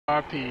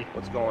RP.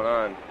 What's going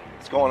on?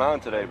 What's going on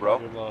today, bro?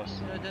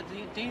 The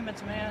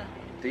demons, man.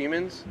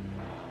 Demons?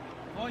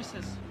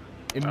 Voices.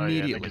 Oh,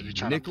 Immediately,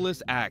 yeah,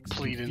 Nicholas acts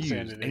plead confused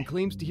insanity. and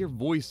claims to hear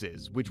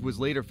voices, which was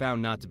later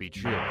found not to be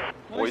true.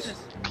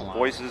 Voices.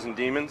 Voices and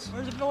demons?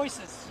 Where's the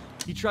voices?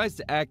 He tries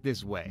to act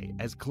this way,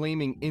 as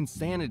claiming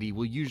insanity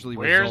will usually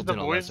Where's result the in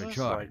a lesser voices?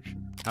 charge.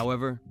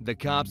 However, the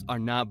cops are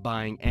not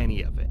buying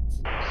any of it.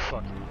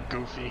 Fucking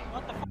goofy.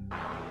 What the f?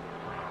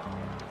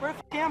 Where the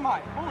f am I?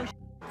 Holy sh!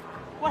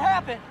 What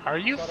happened? Are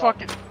you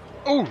fucking...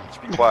 Ooh!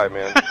 Just be quiet,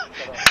 man.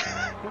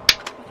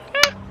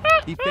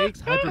 He fakes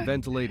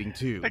hyperventilating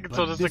too, I can but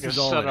tell this this nigga is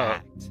all shut an up.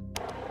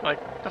 act.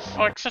 Like, the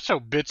fuck? Shut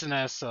your bitchin'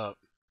 ass up.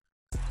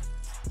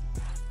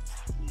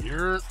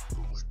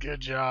 What's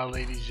good, y'all,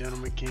 ladies,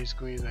 gentlemen, kings,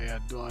 queens? How y'all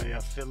doing? How y'all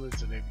feeling?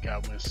 So they've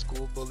got when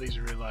school bullies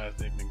realize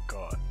they've been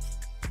caught.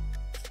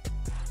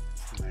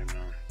 Hey, man.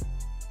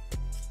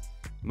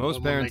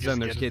 Most Little parents niggas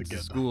send their get it kids to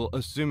together. school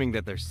assuming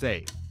that they're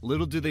safe.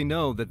 Little do they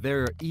know that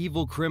there are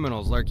evil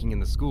criminals lurking in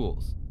the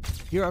schools.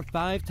 Here are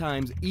 5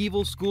 times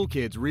evil school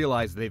kids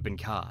realize they've been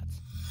caught.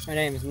 My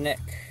name is Nick,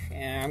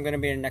 and I'm going to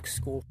be the next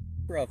school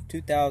of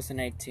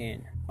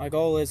 2018. My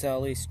goal is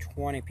at least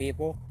 20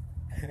 people.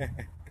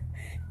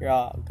 You're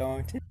all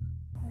going to...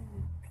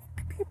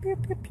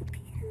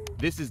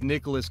 This is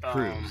Nicholas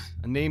Cruz,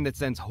 a name that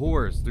sends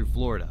horrors through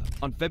Florida.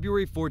 On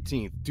February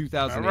 14th,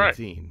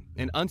 2018,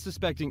 an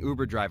unsuspecting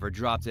Uber driver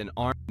dropped an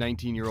armed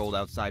 19-year-old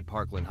outside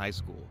Parkland High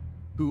School,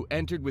 who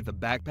entered with a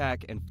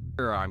backpack and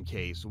firearm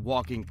case,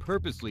 walking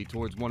purposely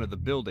towards one of the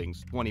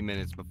buildings 20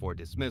 minutes before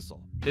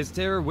dismissal. His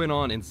terror went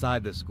on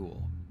inside the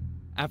school.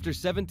 After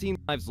 17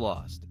 lives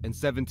lost and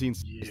 17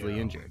 seriously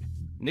injured,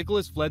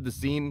 Nicholas fled the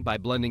scene by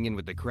blending in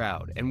with the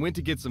crowd and went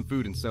to get some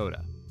food and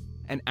soda.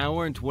 An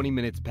hour and 20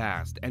 minutes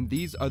passed, and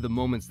these are the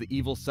moments the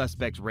evil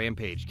suspect's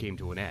rampage came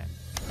to an end.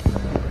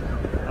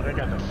 Oh, they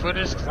got the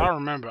footage? Cause I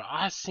remember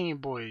I seen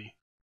boy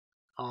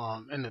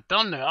in the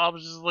thumbnail. I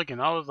was just looking,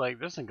 I was like,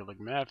 this nigga look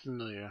mad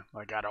familiar.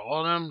 Like out of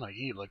all them, like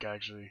he look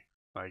actually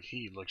like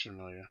he looks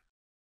familiar.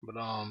 But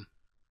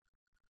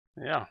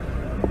yeah.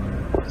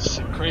 This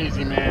shit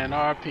crazy, man.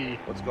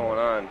 RP. What's going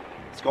on?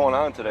 What's going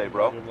on today,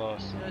 bro?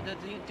 The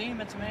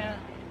demons, man.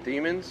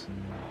 Demons?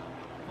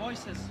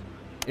 Voices.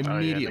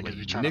 Immediately, niggas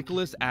be trying to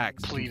Nicholas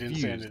acts plead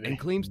confused insanity. and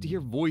claims to hear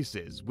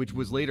voices, which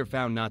was later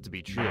found not to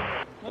be true.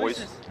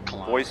 Voices.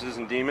 Voices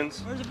and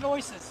demons? Where's the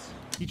voices?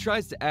 He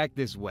tries to act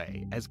this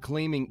way, as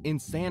claiming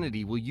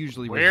insanity will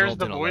usually Where's result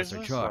the in a lesser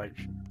voices?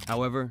 charge.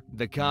 However,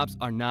 the cops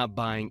are not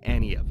buying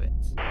any of it.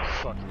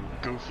 Fucking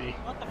goofy.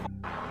 What the f?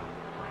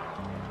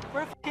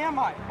 Where the f am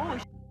I? Holy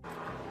sh!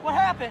 What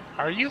happened?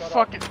 Are you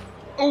fucking...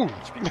 Ooh!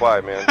 Just be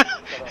quiet, man.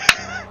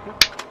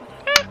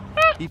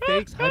 He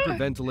fakes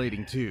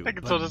hyperventilating too, I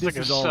can tell but this this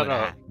nigga is all shut an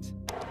up.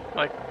 act.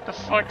 Like, the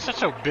fuck?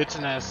 Shut your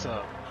bitchin' ass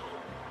up.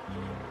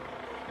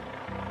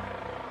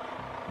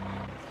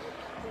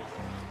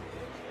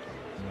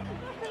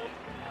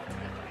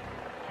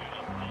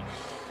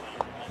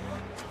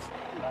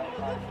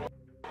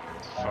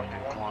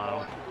 Fucking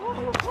clown.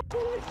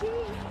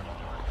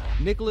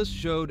 Nicholas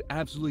showed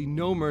absolutely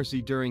no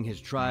mercy during his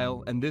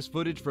trial, and this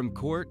footage from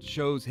court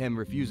shows him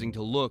refusing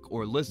to look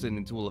or listen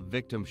until a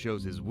victim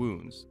shows his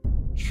wounds.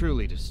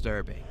 Truly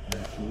disturbing.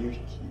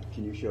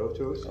 Can you show it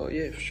to us? Oh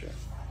yeah, for sure.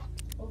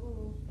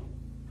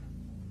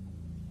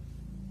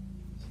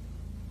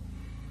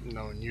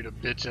 No, you the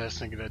bitch ass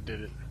nigga that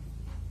did it.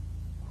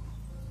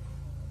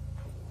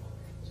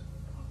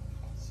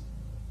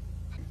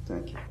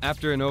 Thank you.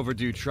 After an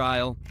overdue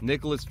trial,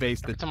 Nicholas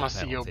faced the Every time I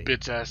see your penalty.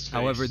 bitch ass face.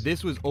 However,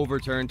 this was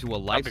overturned to a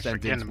life be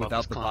forgetting sentence about without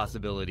this the clown.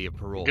 possibility of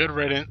parole. Good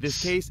riddance.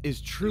 This case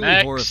is truly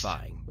Next.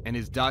 horrifying and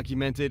is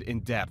documented in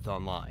depth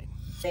online.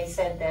 They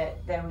said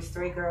that there was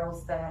 3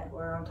 girls that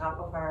were on top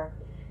of her,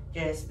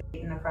 just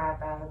beating the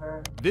crap out of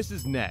her. This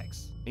is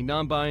Nex, a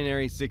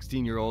non-binary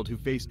 16-year-old who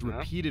faced Yeah.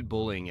 repeated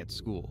bullying at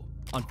school.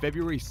 On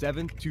February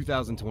 7th,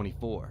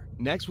 2024,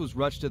 Nex was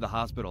rushed to the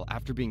hospital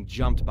after being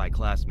jumped by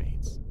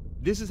classmates.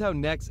 This is how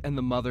Nex and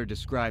the mother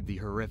described the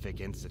horrific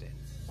incident.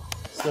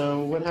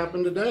 So what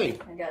happened today?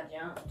 I got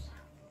jumped.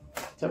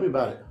 Tell me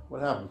about it.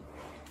 What happened?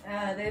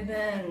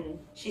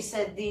 She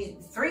said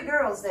these 3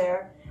 girls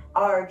there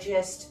are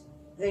just,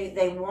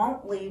 they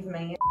won't leave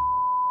me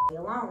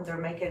alone. They're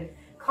making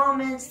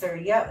comments,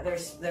 they're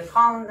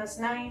calling us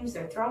names,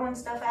 they're throwing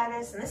stuff at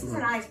us, and this is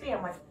an ISP.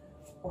 I'm like,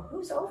 well,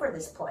 who's over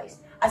this place?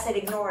 I said,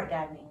 ignore it,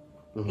 Dabney.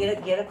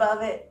 Get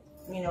above it,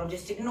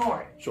 just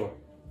ignore it. Sure.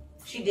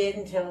 She did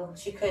until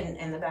she couldn't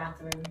in the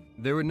bathroom.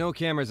 There were no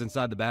cameras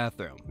inside the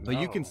bathroom, but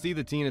you can see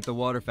the teen at the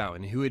water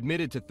fountain who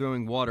admitted to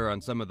throwing water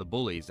on some of the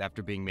bullies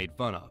after being made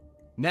fun of.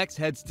 Next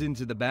heads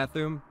into the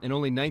bathroom, and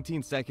only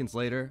 19 seconds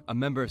later, a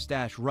member of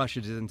Stash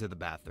rushes into the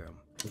bathroom.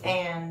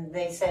 And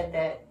they said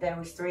that there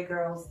was 3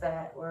 girls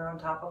that were on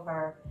top of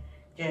her,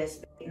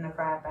 just beating the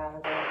crap out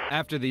of her.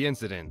 After the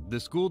incident, the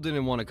school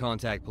didn't want to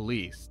contact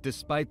police,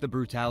 despite the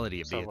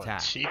brutality of the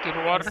attack. She threw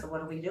the water? So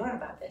what are we doing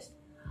about this?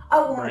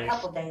 Oh, well, in a Brace.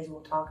 couple days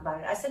we'll talk about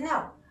it. I said,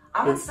 no,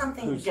 I want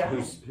something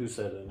done. Who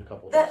said it in a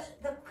couple of The days?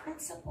 the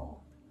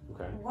principal.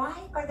 Okay. Why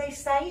are they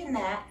saying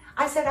that?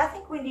 I said, I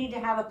think we need to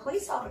have a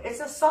police officer. It's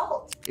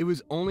assault. It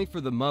was only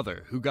for the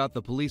mother who got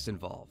the police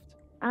involved.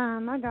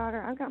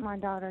 I've got my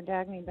daughter,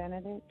 Dagny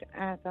Benedict,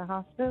 at the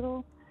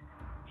hospital.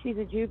 She's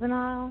a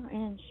juvenile,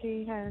 and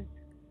she has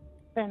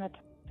been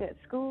attacked at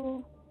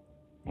school.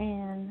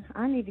 And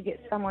I need to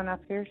get someone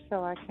up here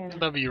so I can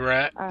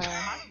W-Rat.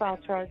 file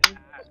charges.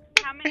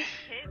 How many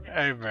kids?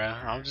 Hey, bro,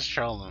 I'm just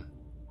trolling.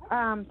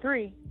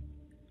 3.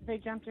 They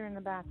jumped her in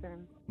the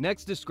bathroom.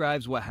 Next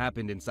describes what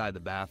happened inside the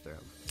bathroom.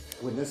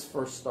 When this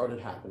first started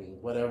happening,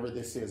 whatever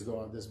this is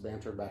going, this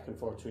banter back and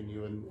forth between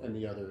you and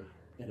the other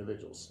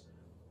individuals,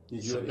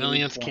 did you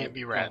Civilians can't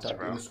be rats, contact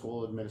bro. the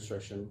school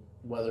administration,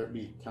 whether it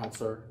be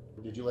counselor?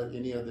 Did you let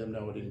any of them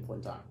know at any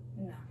point in time?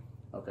 No.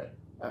 Okay.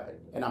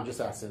 And I'm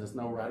just asking, there's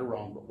no right or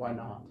wrong, but why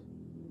not?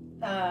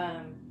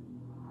 I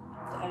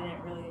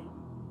didn't really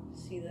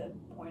see the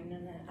point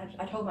in it.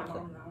 I told my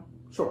mom though.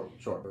 Sure.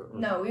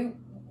 No,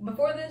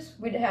 before this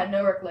we had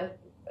no work left.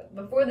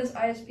 Before this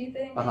ISP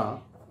thing,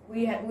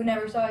 we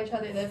never saw each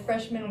other. The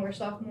freshmen were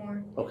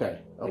sophomore. Okay.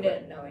 We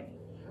didn't know any.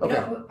 Okay.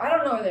 No, I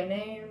don't know their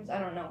names. I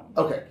don't know.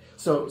 Okay.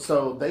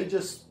 So they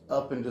just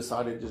up and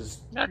decided to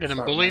just. Not getting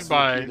start bullied messing with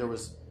by you. There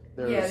was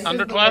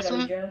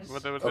underclassmen.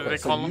 What okay, they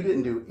so call you them?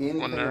 didn't do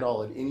anything at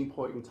all at any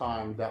point in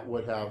time that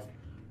would have,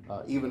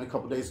 even a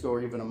couple days ago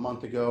or even a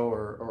month ago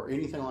or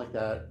anything like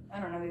that.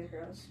 I don't know these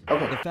girls.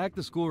 Okay. The fact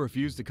the school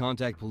refused to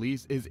contact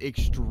police is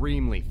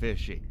extremely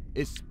fishy,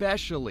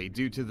 especially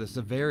due to the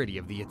severity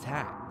of the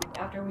attack.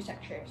 After we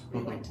checked chairs,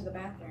 we went to the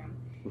bathroom.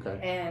 Okay.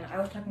 And I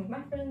was talking with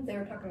my friends, they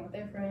were talking with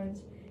their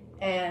friends,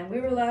 and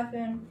we were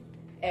laughing,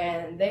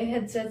 and they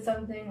had said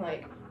something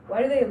like,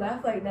 why do they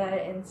laugh like that?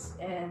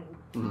 And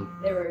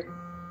they were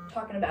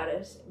talking about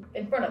us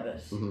in front of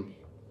us.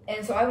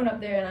 And so I went up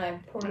there and I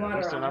poured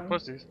water on them.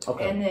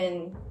 Okay. And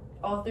then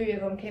all 3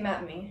 of them came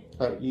at me.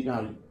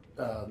 Pouring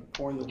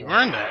the water. You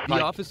earned that.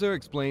 The officer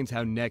explains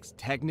how Nex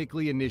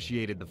technically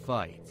initiated the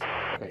fight.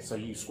 Okay, so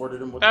you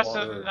squirted him with That's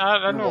water.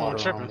 I know I'm water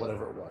tripping. on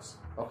whatever it was.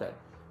 Okay.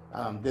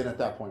 Then at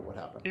that point, what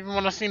happened? Even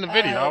when I seen the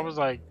video, I was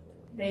like,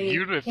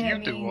 if came you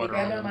at do me, water they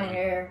grabbed on on my them,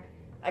 hair.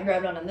 I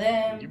grabbed onto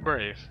them. you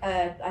brave.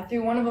 I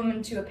threw one of them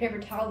into a paper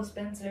towel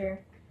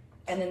dispenser,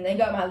 and then they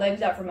got my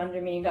legs out from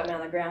under me and got me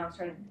on the ground and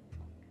started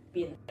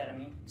beating the shit out of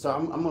me. So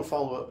I'm going to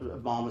follow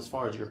up, Mom, as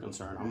far as you're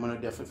concerned. I'm going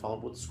to definitely follow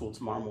up with the school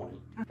tomorrow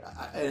morning.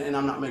 And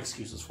I'm not making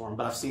excuses for them,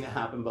 but I've seen it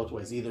happen both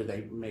ways. Either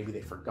maybe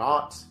they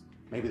forgot,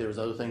 maybe there was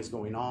other things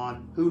going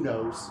on. Who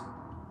knows?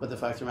 But the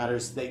fact of the matter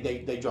is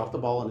they dropped the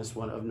ball on this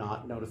one of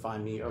not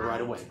notifying me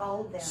right away. I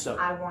told them So,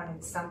 I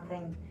wanted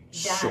something done.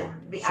 Sure.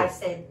 I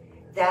said,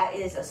 that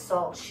is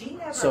assault. She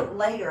never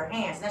laid her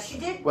hands. Now, she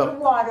did the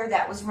water.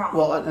 That was wrong.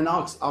 Well, and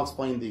I'll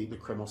explain the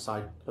criminal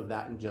side of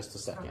that in just a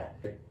second.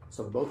 Okay.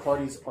 So both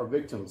parties are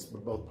victims,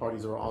 but both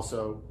parties are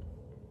also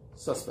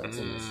suspects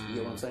in this. You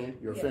know what I'm saying?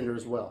 You're offender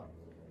as well.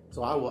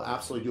 So I will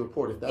absolutely do a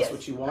report. If that's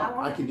what you want,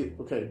 I can do.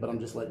 Okay, but I'm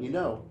just letting you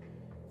know.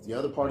 If the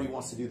other party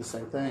wants to do the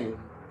same thing,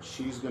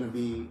 she's going to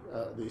be,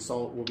 the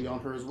assault will be on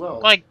her as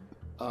well. Like,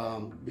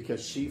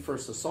 because she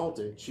first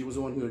assaulted. She was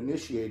the one who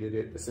initiated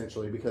it,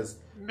 essentially, because...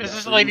 Is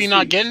this lady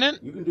not getting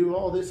it? You can do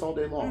all this all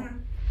day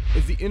long.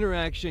 As the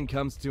interaction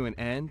comes to an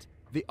end,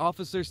 the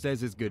officer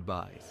says his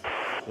goodbyes.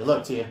 Good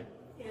luck to you.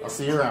 I'll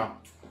see you around.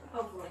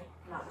 Hopefully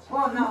not.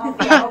 Well, no,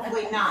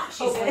 hopefully not.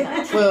 She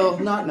said. Well,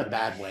 not in a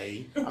bad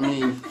way. I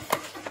mean,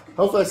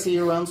 hopefully I see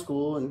you around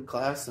school and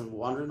class and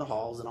wander in the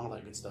halls and all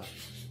that good stuff.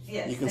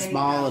 Yes, you can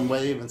smile and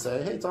wave and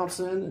say, "Hey,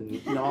 Thompson," and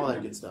you know all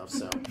that good stuff.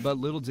 So. But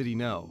little did he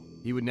know,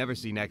 he would never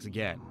see Nex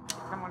again.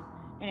 Someone,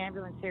 an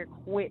ambulance here,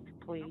 quick,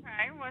 please.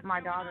 Okay,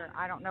 my daughter,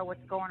 I don't know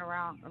what's going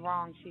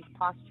wrong. She's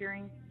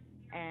posturing,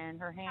 and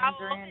her hands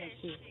are in, and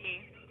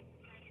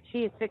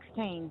she is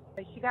 16.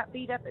 She got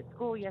beat up at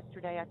school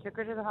yesterday. I took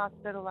her to the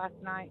hospital last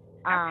night.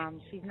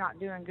 She's not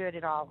doing good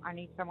at all. I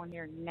need someone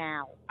here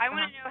now. I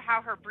want to know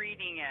how her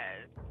breathing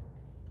is.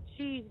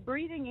 She's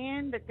breathing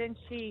in, but then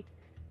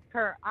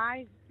her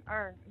eyes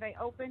they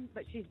open,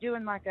 but she's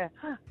doing like a,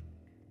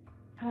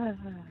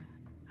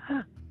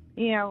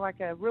 like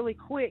a really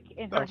quick,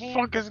 and her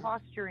hands are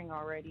posturing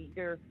already.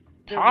 They're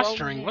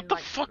posturing? What the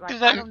fuck does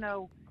that mean? I don't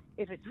know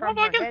if it's from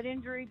her head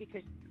injury,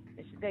 because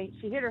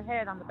she hit her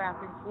head on the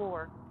bathroom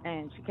floor,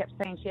 and she kept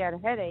saying she had a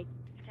headache.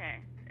 Okay.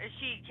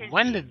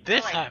 When did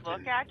this happen?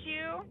 Look at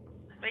you?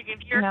 Like if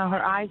you're... No,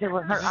 her eyes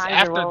are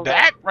after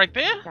that, right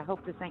there? I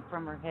hope this ain't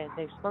from her head.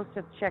 They're supposed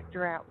to have checked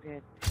her out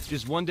good.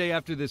 Just one day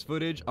after this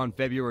footage, on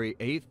February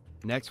 8th,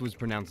 Nex was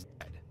pronounced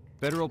dead.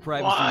 Federal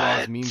privacy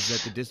laws means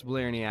that the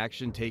disciplinary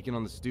action taken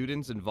on the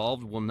students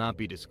involved will not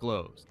be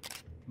disclosed.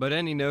 But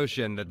any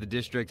notion that the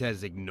district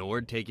has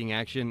ignored taking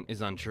action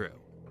is untrue.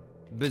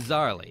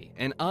 Bizarrely,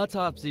 an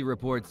autopsy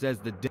report says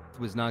the death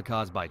was not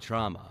caused by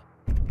trauma.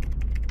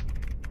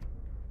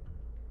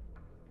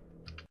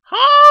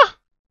 Huh?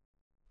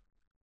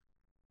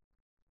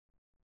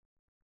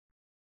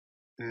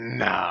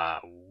 Nah,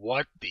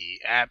 what the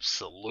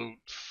absolute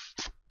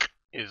fuck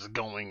is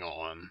going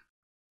on?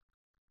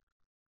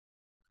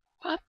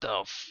 What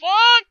the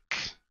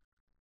fuck?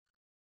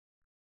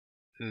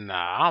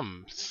 Nah,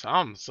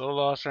 I'm so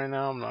lost right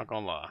now. I'm not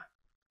gonna lie.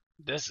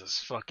 This is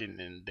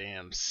fucking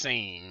damn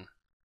insane.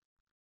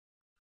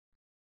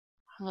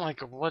 I'm like,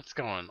 what's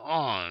going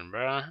on,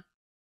 bruh?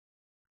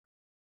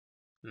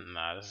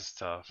 Nah, this is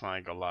tough. I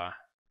ain't gonna lie.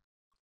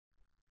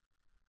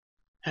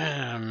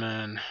 Yeah,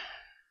 man.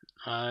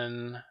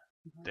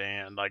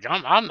 Damn. Like,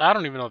 I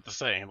don't even know what to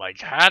say. Like,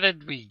 how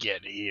did we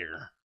get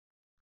here?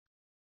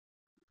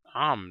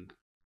 I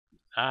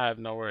have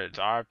no words.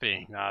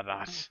 RP. Nah,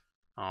 I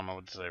don't know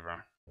what to say, bro.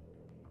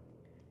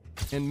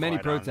 And many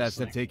protests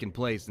have taken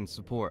place in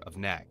support of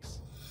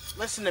NYC.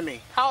 Listen to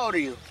me. How old are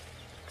you?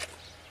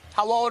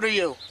 How old are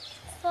you?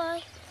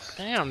 5.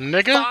 Damn,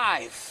 nigga.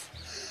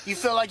 5. You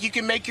feel like you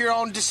can make your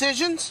own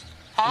decisions?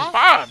 Huh?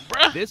 5,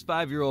 bruh. This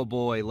 5-year-old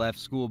boy left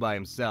school by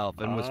himself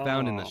and was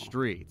found in the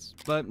streets.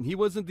 But he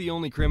wasn't the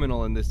only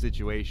criminal in this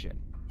situation.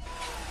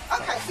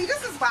 Okay, see,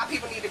 this is why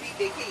people need to beat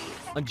their kids.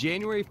 On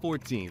January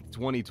 14th,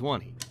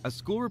 2020, a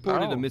school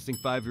reported a missing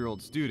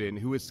 5-year-old student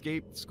who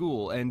escaped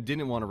school and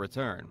didn't want to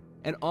return.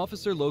 An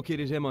officer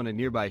located him on a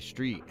nearby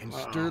street and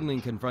sternly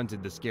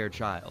confronted the scared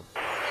child.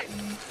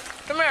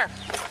 Come here.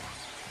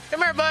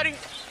 Come here, buddy.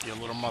 You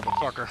little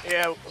motherfucker.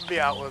 Yeah, we'll be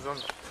out with him.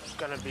 It's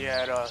gonna be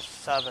at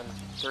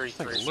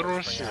 7:33. Like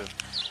literal shit.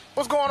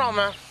 What's going on,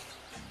 man?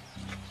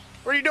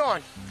 What are you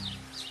doing?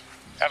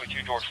 Avenue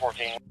 2, George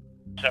 14.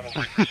 7.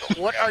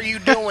 What are you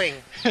doing?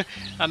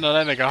 I know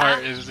that nigga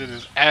heart is in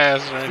his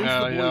ass right Since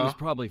now, the boy yo. was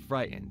probably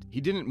frightened,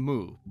 he didn't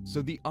move,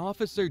 so the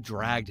officer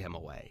dragged him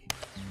away.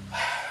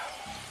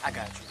 I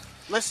got you.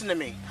 Listen to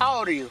me. How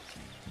old are you?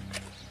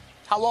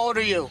 How old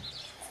are you?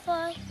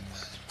 5.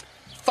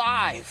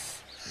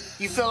 5.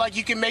 You feel like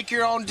you can make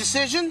your own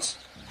decisions?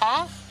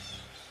 Huh?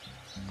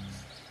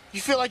 You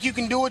feel like you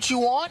can do what you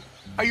want?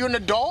 Are you an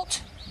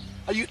adult?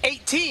 Are you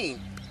 18?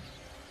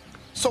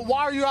 So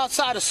why are you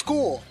outside of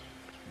school?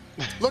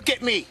 Look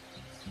at me.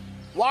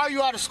 Why are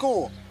you out of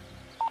school?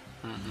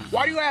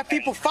 Why do you have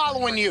people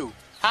following you?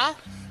 Huh?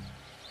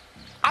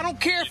 I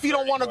don't care if you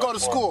don't want to go to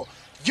school.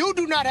 You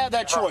do not have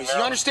that choice. You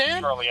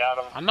understand?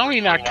 I know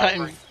you're not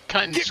cutting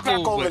Get school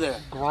back over with there.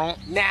 grown.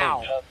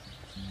 Now.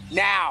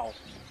 Now.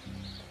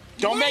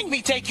 Don't make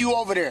me take you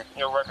over there.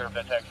 Your record of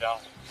attack down.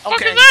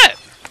 Fuck is that?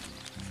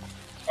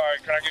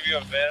 Alright, can I give you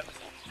a vent?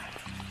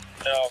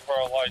 No, for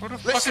a light. Who the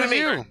Listen fuck to is me.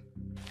 you?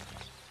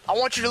 I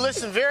want you to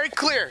listen very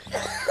clear.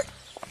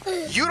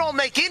 You don't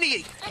make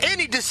any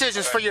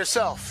decisions for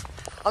yourself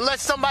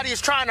unless somebody is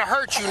trying to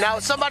hurt you. Now,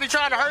 is somebody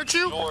trying to hurt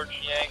you? George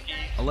Yankee.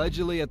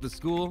 Allegedly at the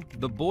school,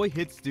 the boy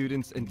hit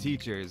students and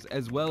teachers,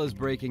 as well as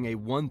breaking a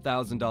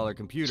 $1,000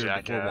 computer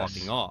before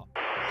walking off.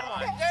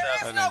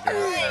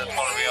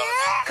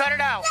 Cut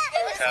it out.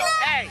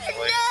 Hey,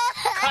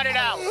 cut it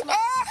out.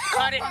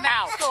 Cut it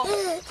out.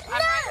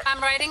 I'm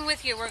riding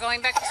with you. We're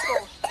going back to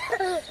school.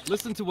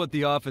 Listen to what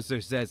the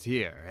officer says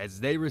here, as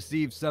they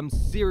received some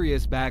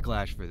serious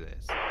backlash for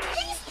this.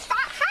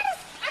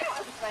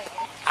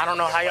 I don't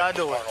know how y'all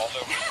do it.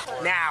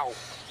 Now,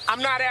 I'm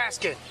not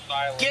asking.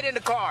 Get in the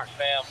car.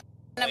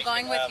 I'm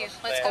going with you.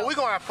 Let's Oh, go. we're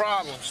gonna have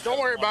problems. Don't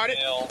worry about it.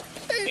 Don't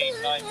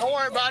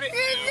worry about it.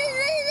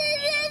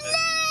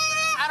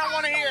 I don't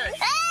want to hear it.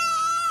 I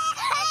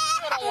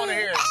don't want to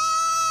hear it.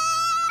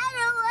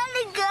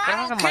 Get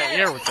out of my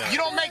ear with that. You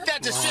don't make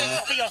that decision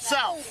for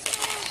yourself.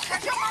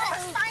 Does your mama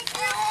spank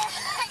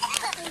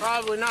you?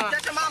 Probably not.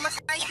 Does your mama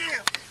spank you?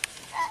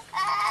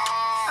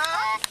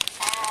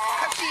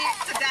 Because she is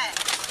today.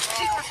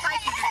 She's going to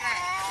spank you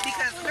today.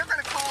 Because we're going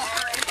to call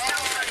her and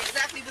tell her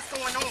exactly what's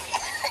going on.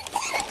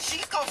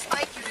 She's going to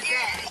spank you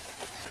today.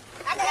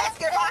 I'm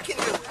asking if I can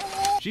do it.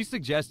 She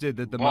suggested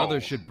that the mother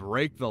should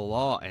break the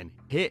law and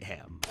hit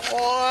him.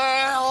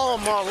 Oh,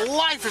 my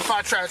life if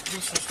I tried to do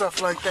some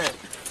stuff like that.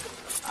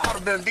 I would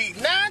have been beat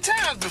 9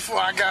 times before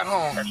I got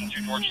home.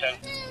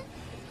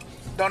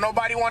 Don't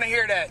nobody want to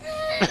hear that.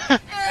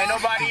 Ain't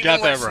nobody even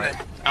Got that listening.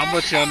 right. I'm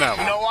with you on that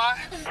You know one. why?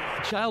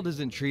 The child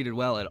isn't treated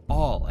well at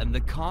all, and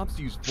the cops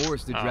use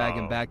force to drag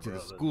him back to the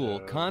school,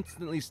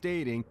 constantly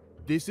stating,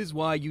 "This is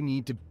why you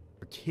need to be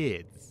for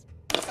kids."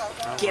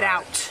 Get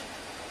out.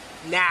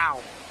 Now.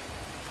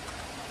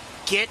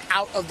 Get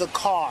out of the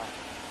car.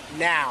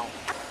 Now.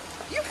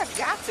 You have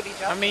got to be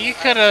joking. I mean, you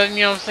could have,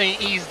 you know what I'm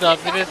saying, eased up.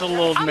 It is a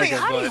little I mean, nigga,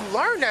 how do but you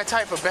learn that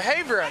type of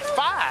behavior at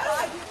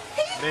 5?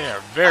 they are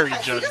very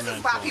Okay, see, this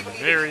is why people judgmental. need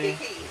to Very. beat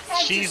their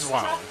kids. She's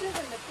wild.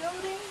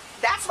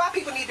 That's why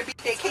people need to beat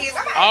their kids.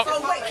 Oh.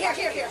 So wait,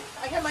 here.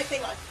 I have my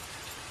thing on.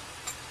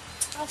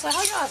 I was like,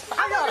 how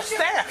y'all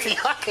staff?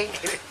 Y'all can't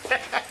get it.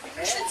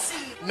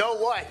 Know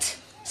what?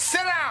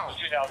 Sit down.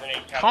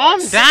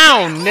 Calm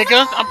down,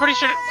 nigga. I'm pretty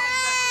sure.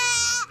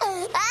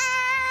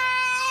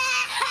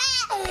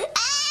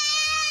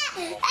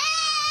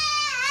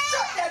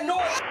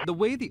 The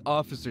way the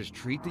officers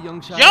treat the young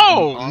child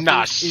Yo, in the office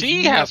nah, is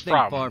she has nothing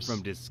far problems.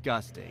 from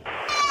disgusting.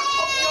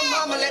 Your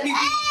mama let me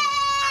beat you.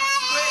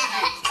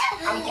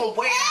 I'm gonna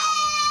wait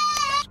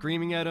out.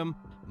 Screaming at him,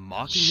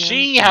 mocking him,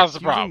 She and has a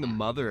accusing problem. the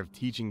mother of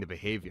teaching the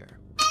behavior.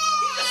 He's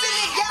sitting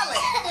there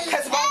yelling.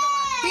 Because why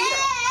nobody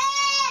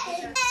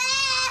beat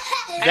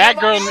her? That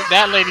girl,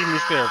 that lady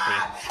needs therapy.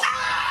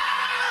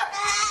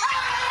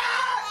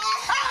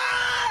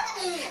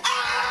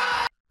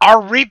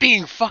 Are we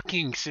being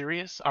fucking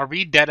serious? Are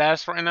we dead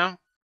ass right now?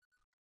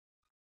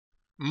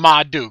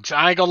 My dukes,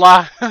 I ain't gonna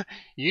lie.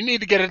 You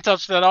need to get in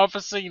touch with that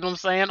officer, you know what I'm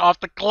saying? Off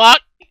the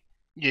clock.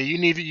 Yeah, you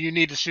need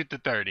to shoot the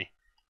 30.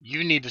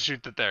 You need to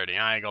shoot the 30,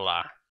 I ain't gonna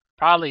lie.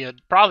 Probably a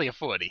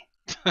 40.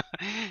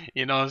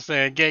 You know what I'm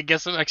saying?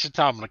 Get some extra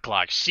time on the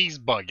clock. She's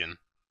bugging.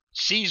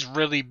 She's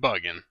really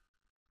bugging.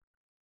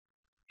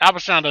 I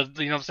was trying to,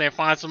 you know what I'm saying,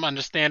 find some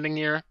understanding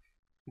here.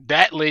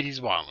 That lady's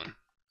wildin'.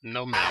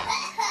 No ma'am.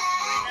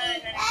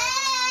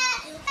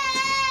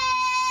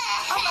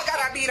 Oh my God,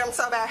 I beat him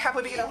so bad. Have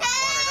we beat him?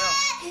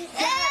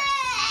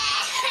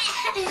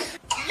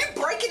 You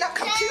breaking up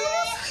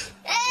computers?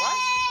 What?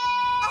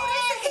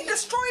 Oh, he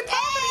destroyed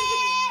property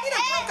here. He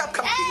done broke up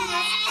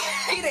computers.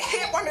 He done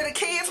hit one of the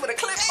kids with a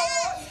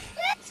clipboard.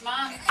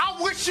 Mom. I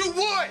wish you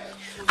would.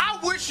 I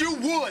wish you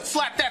would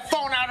slap that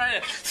phone out of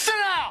there. Sit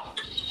down.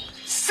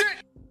 Sit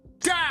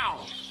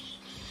down.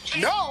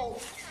 No.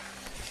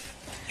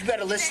 You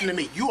better listen to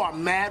me. You are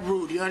mad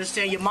rude. You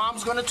understand? Your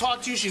mom's gonna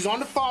talk to you. She's on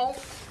the phone.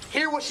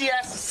 Hear what she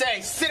has to say.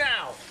 Sit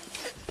down.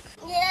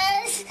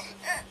 Yes.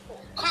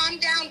 Calm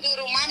down,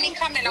 Doodle. Mommy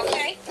coming,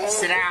 okay?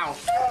 Sit down.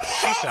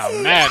 She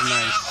sound mad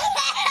nice.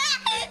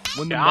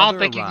 When the Yeah, I mother don't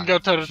think you can arrives, go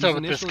toe to she's toe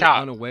with this initially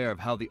cop. unaware of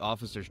how the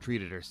officers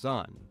treated her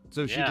son,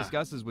 so she Yeah.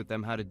 discusses with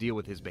them how to deal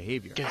with his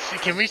behavior.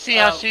 Can we see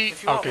how she?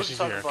 If you want, Okay, we she's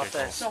can here. talk Okay,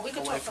 about cool. that. No, we can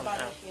Away talk from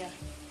about him. it. Yeah.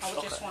 I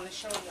would just want to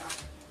show y'all.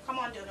 Come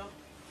on, Doodle.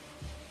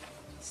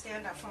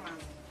 Stand up for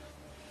Mommy.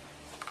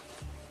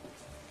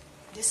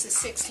 This is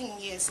 16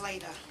 years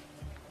later.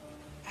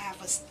 I have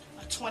a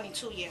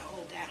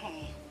 22-year-old at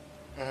home.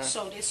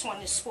 So this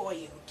one is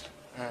spoiled.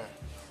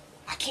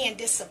 I can't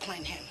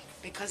discipline him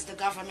because the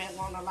government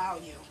won't allow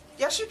you.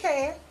 Yes, you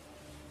can.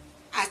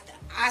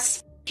 I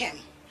speak him,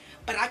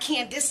 but I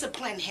can't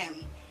discipline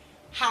him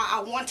how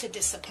I want to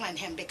discipline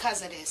him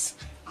because of this.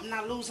 I'm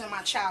not losing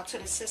my child to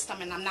the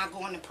system, and I'm not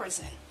going to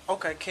prison.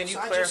 Okay, can you So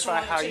I just clarify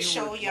wanted how to you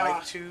show would y'all.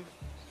 like to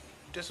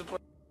discipline?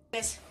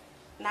 This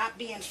not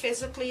being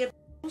physically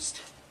abused.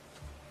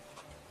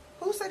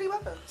 Who said he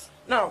was?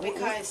 No,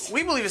 Because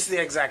we believe it's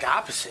the exact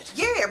opposite.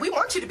 yeah, we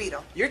want you to beat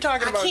him. You're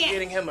talking I about can't-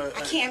 getting him a.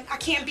 I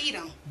can't beat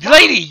him.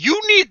 Lady,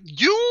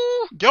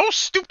 your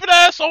stupid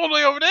ass all the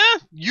way over there.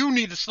 You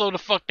need to slow the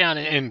fuck down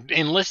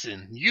and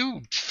listen.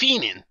 You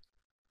fiending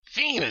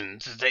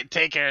to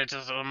take care of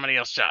somebody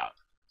else's child.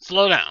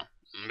 Slow down,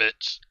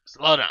 bitch.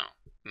 Slow down.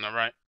 All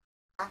right.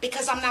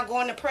 Because I'm not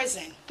going to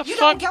prison. You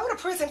don't go to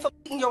prison for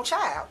beating your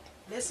child.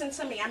 Listen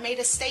to me. I made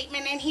a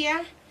statement in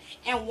here,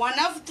 and one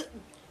of the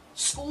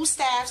school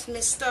staffs,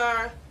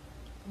 Mr.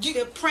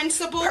 The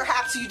principal.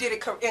 Perhaps you did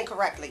it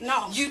incorrectly.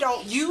 No. You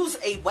don't use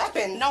a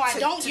weapon. No, I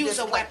don't use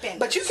a weapon.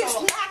 But you can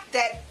smack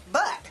that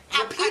butt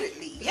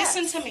repeatedly.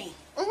 Listen to me.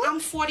 I'm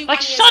 41 Like,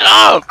 years shut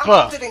old. up! I'm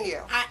older than you.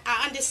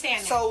 I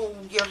understand that. So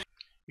you're...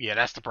 Yeah,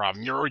 that's the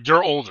problem.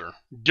 You're older.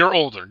 You're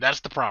older.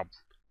 That's the problem.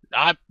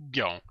 I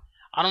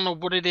don't know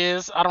what it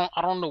is. I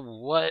don't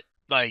know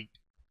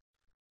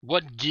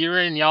what gear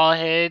in y'all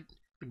head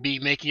be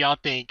making y'all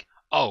think,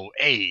 oh,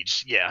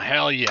 age. Yeah,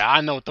 hell yeah.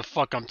 I know what the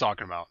fuck I'm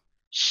talking about.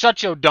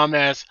 Shut your dumb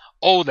ass,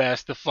 old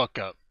ass the fuck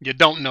up. You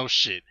don't know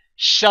shit.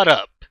 Shut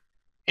up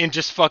and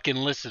just fucking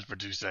listen for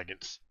 2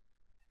 seconds.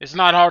 It's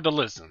not hard to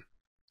listen.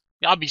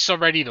 Y'all be so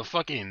ready to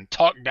fucking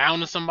talk down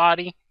to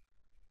somebody.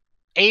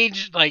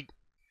 Age, like...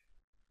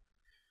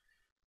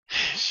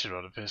 Shit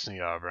ought to piss me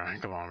off, bro.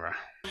 Come on, bro.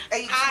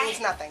 Age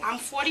means nothing. I'm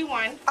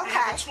 41. Okay. I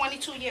have a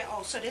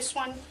 22-year-old. So this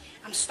one,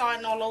 I'm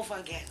starting all over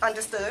again.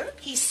 Understood.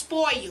 He's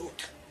spoiled.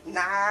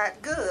 Not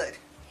good.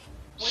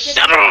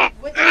 Shut up!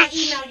 What did I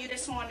email you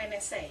this morning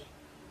and say?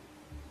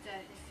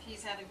 That if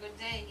he's had a good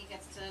day, he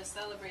gets to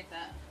celebrate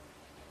that.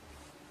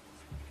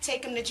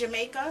 Take him to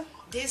Jamaica,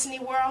 Disney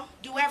World,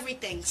 do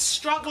everything.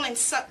 Struggling,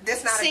 this not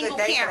a good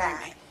day for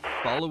that.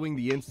 Following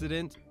the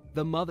incident,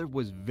 the mother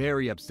was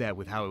very upset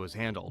with how it was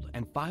handled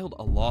and filed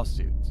a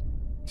lawsuit.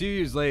 2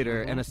 years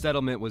later, a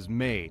settlement was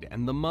made,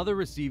 and the mother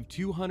received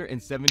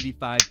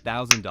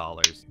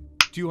 $275,000.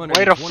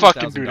 Way to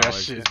fucking do that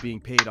 $220,000 shit. is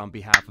being paid on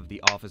behalf of the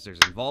officers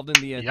involved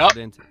in the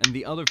incident, and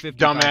the other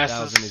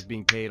 $55,000 is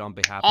being paid on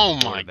behalf Oh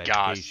of the my Board of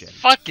gosh. Education.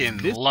 Fucking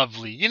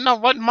lovely. You know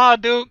what, Ma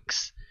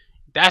Dukes?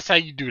 That's how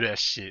you do that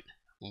shit.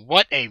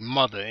 What a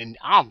mother. And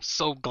I'm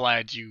so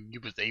glad you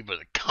was able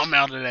to come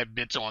out of that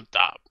bitch on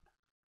top.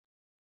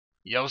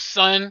 Yo,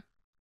 son,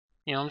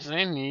 you know what I'm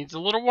saying, needs a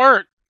little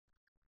work.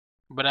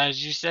 But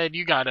as you said,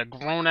 you got a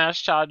grown-ass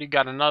child. You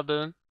got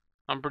another,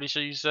 I'm pretty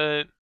sure you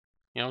said.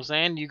 You know what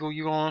I'm saying? You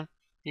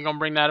gonna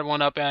bring that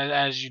one up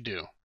as you do. You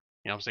know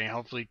what I'm saying?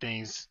 Hopefully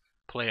things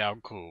play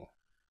out cool.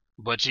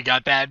 But you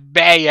got that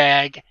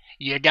bag.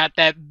 You got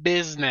that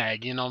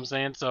biznag. You know what I'm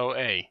saying? So,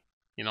 hey.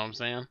 You know what I'm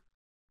saying?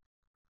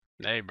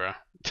 Hey, bro.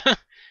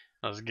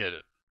 Let's get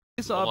it.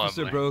 This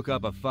officer Lovely. broke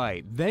up a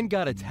fight, then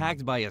got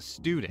attacked by a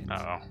student.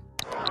 Uh-oh.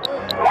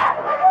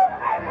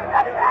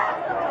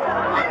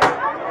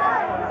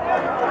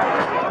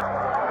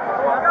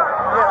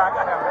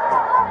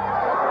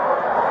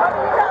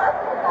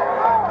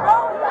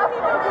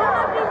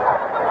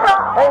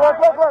 Hey, look.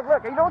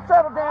 You don't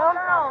settle down.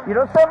 You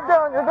don't sit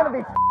down, you're gonna be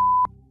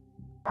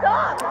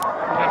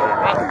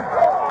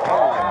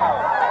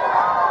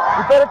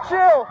You better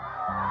chill.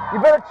 You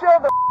better chill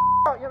the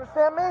out, you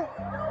understand me?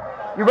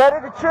 You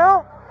ready to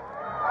chill?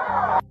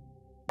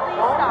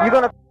 You're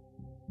gonna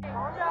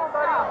calm down,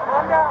 buddy.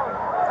 Calm down.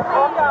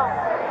 Calm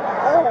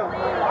down.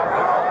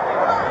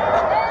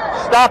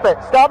 Stop it.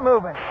 Stop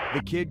moving.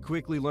 The kid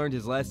quickly learned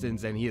his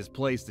lessons and he is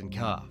placed in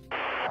cuffs.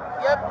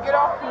 Yep, get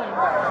off me.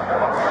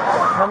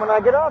 And when I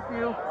get off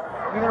you,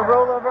 you're gonna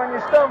roll over on your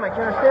stomach.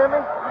 You understand me?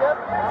 Yep.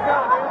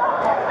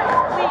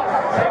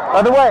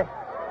 Other way.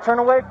 Turn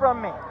away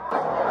from me.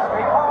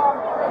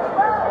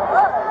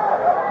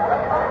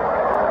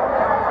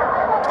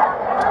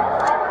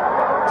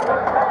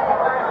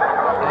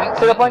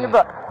 Sit up on your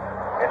butt.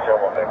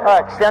 All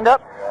right, stand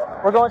up.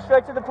 We're going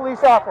straight to the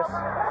police office.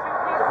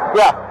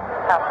 Yeah.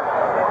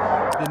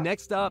 The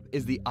next stop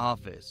is the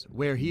office,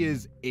 where he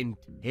is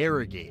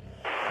interrogated.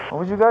 What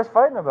was you guys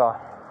fighting about?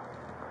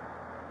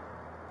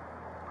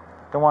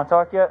 Don't want to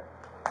talk yet?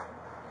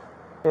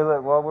 Hey,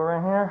 look, while we're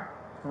in here,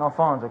 no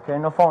phones, okay?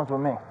 No phones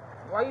with me.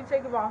 Why you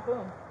taking my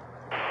phone?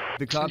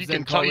 The cops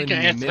then call in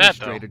the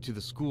administrator to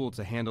the school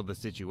to handle the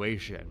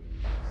situation.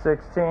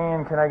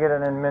 16, can I get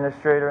an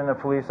administrator in the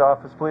police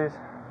office, please?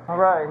 All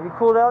right, you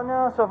cooled out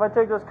now? So if I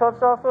take those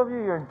cuffs off of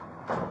you, you're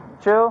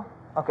chill?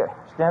 Okay,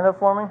 stand up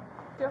for me.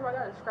 See if I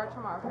got a scratch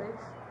on my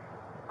face.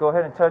 Go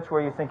ahead and touch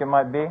where you think it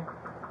might be. It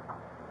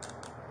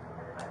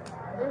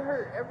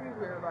hurt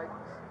everywhere, like.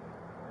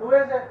 Who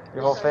is it?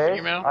 Your whole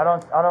face? I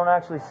don't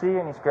actually see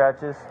any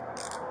scratches.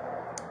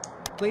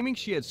 Claiming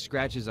she had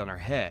scratches on her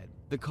head,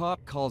 the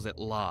cop calls it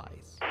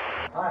lies.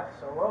 All right,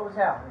 so what was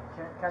happening?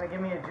 Kind of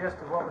give me a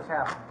gist of what was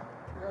happening.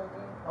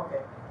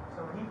 Okay,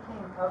 so he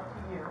came up to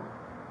you,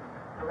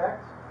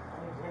 correct?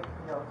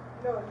 No,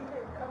 he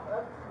didn't come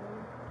up to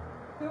me.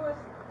 He was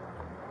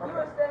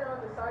standing on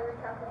the side of the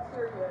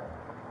cafeteria,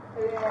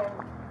 and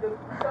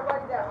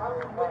somebody that I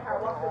was with had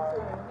walked up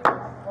to him.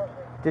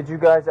 Did you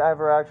guys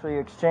ever actually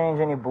exchange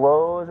any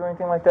blows or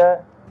anything like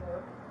that?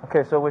 No.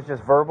 Okay, so it was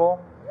just verbal?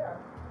 Yeah.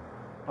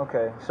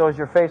 Okay, so is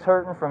your face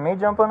hurting from me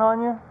jumping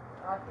on you?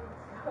 I think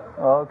so.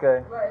 Oh,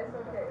 okay. But it's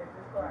okay, it's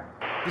just fine.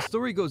 The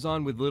story goes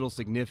on with little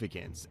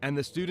significance, and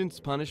the student's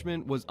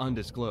punishment was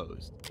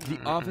undisclosed. The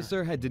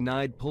officer had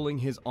denied pulling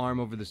his arm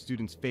over the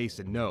student's face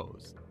and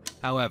nose.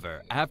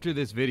 However, after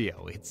this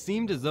video, it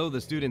seemed as though the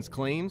student's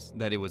claims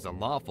that it was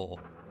unlawful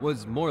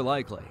was more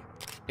likely.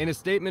 In a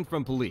statement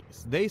from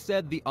police, they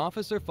said the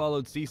officer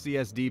followed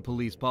CCSD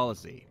police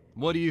policy.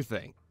 What do you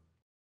think?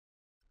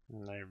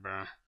 Hey,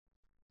 bro.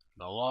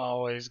 The law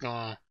always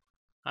gonna,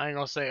 I ain't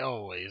gonna say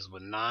always,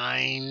 but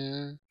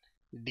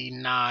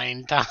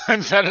 99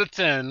 times out of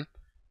 10.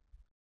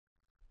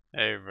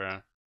 Hey,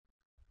 bro.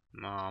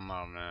 No,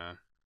 man.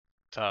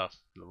 Tough.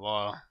 The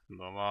law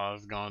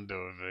is gonna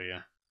do it for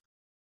you.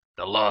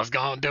 The law's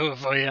gonna do it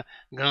for you.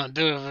 Gonna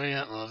do it for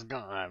you. Law's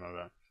gonna. Alright,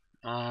 my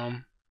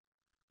bad.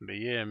 But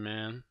yeah,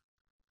 man.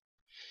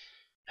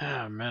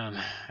 Ah, man.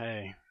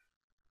 Hey.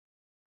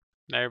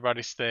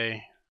 Everybody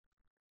stay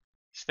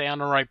on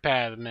the right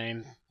path,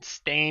 man.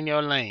 Stay in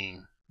your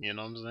lane. You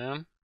know what I'm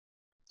saying?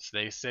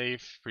 Stay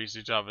safe.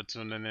 Appreciate y'all for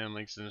tuning in.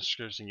 Links in the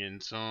description. Getting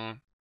soon.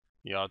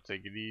 Y'all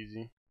take it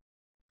easy.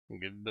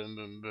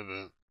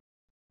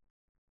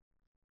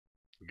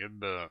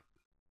 Goodbye.